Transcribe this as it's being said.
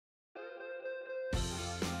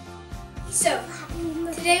So,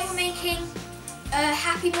 today we're making a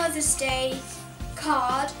Happy Mother's Day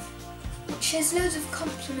card which has loads of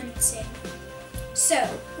compliments in. So,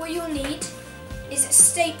 what you'll need is a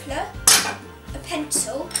stapler, a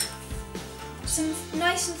pencil, some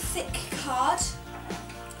nice and thick card,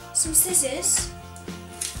 some scissors,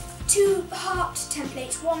 2 heart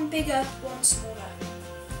templates, one bigger, one smaller,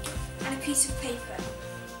 and a piece of paper.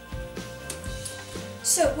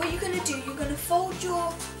 So what you're going to do, you're going to fold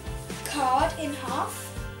your card in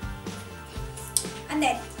half, and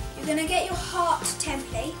then you're going to get your heart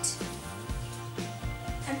template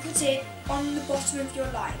and put it on the bottom of your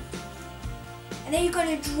line. And then you're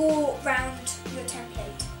going to draw round your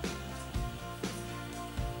template.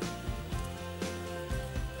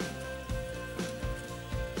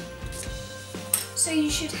 So you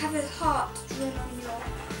should have a heart drawn on your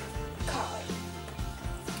card.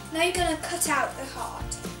 Now you're going to cut out the heart.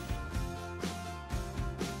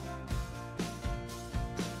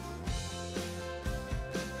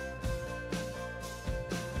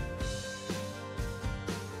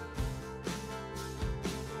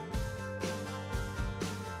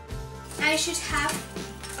 Now you should have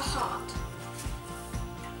a heart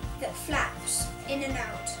that flaps in and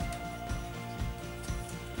out.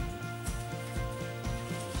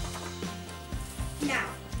 Now,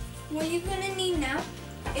 what you're going to need now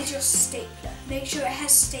is your stapler. Make sure it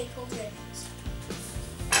has staples in it.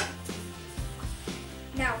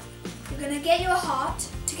 Now, you're going to get your heart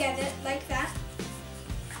together like that,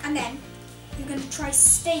 and then you're going to try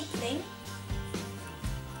stapling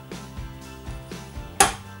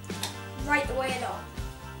right the way along.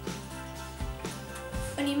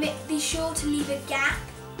 And you be sure to leave a gap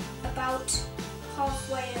about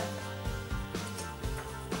halfway up.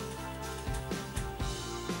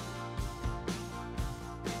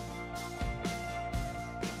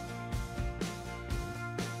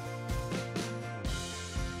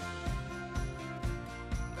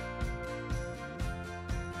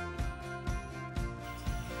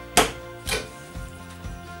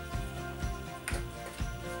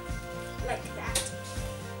 Like that.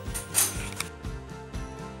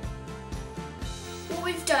 What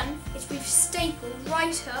we've done is we've stapled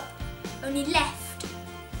right up, only left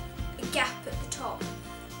a gap at the top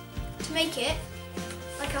to make it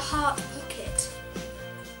like a heart pocket.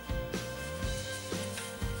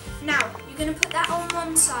 Now you're going to put that on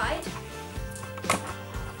one side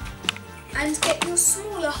and get your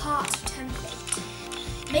smaller heart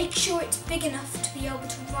template. Make sure it's big enough to be able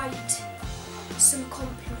to write some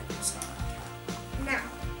compliments on. Now,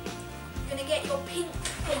 you're going to get your pink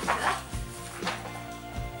paper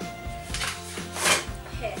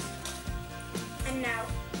here, and now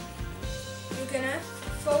you're going to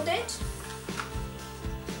fold it,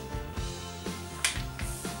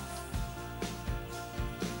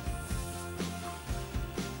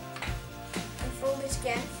 and fold it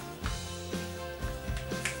again,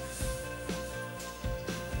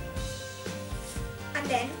 and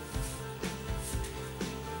then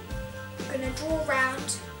you're going to draw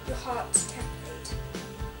around your heart template.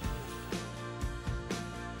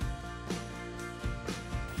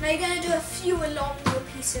 Now you're going to do a few along your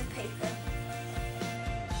piece of paper.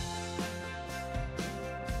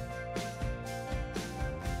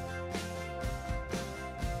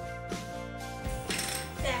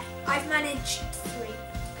 There, I've managed 3.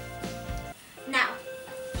 Now,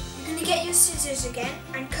 you're going to get your scissors again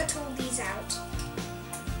and cut all these out.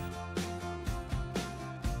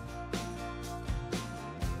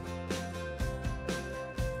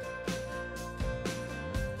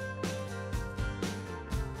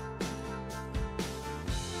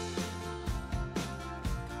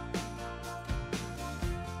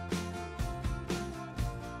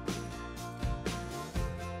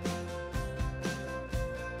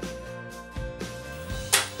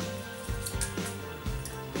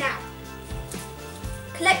 Now,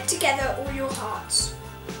 collect together all your hearts.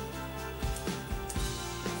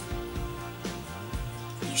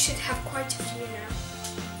 You should have quite a few now.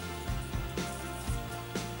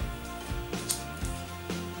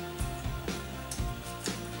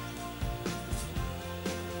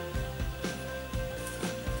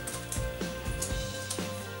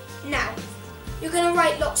 Now, you're going to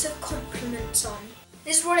write lots of compliments on.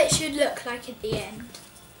 This is what it should look like at the end.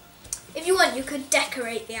 If you want, you could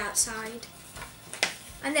decorate the outside.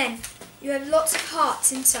 And then you have lots of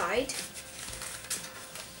hearts inside.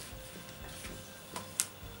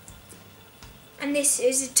 And this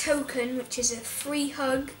is a token, which is a free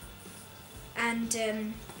hug,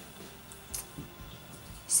 and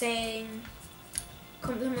saying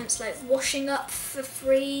compliments like washing up for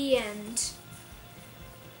free and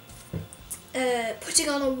putting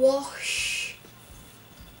on a wash,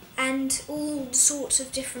 and all sorts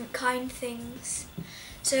of different kind things.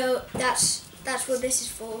 So that's what this is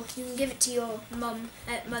for. You can give it to your mum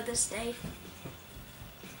at Mother's Day.